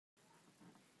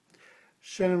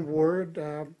Shannon Ward,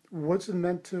 what's it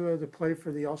meant to play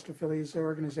for the Ulster Phillies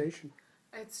organization?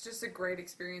 It's just a great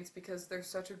experience because they're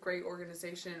such a great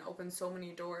organization. It opens so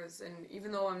many doors, and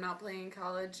even though I'm not playing in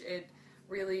college, it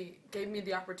really gave me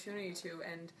the opportunity to.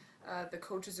 And the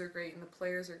coaches are great, and the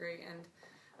players are great,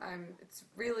 and it's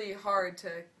really hard to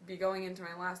be going into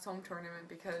my last home tournament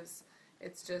because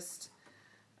it's just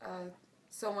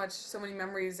so many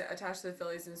memories attached to the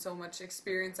Phillies, and so much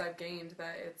experience I've gained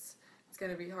that it's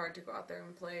going to be hard to go out there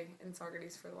and play in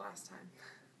Saugerties for the last time.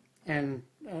 And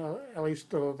at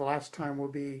least the last time will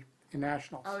be in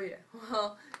nationals. Oh yeah,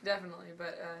 well definitely,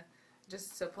 but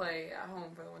just to play at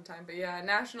home for the one time. But yeah,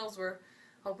 nationals we're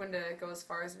hoping to go as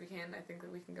far as we can. I think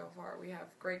that we can go far. We have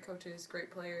great coaches,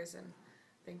 great players, and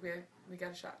I think we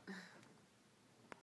got a shot.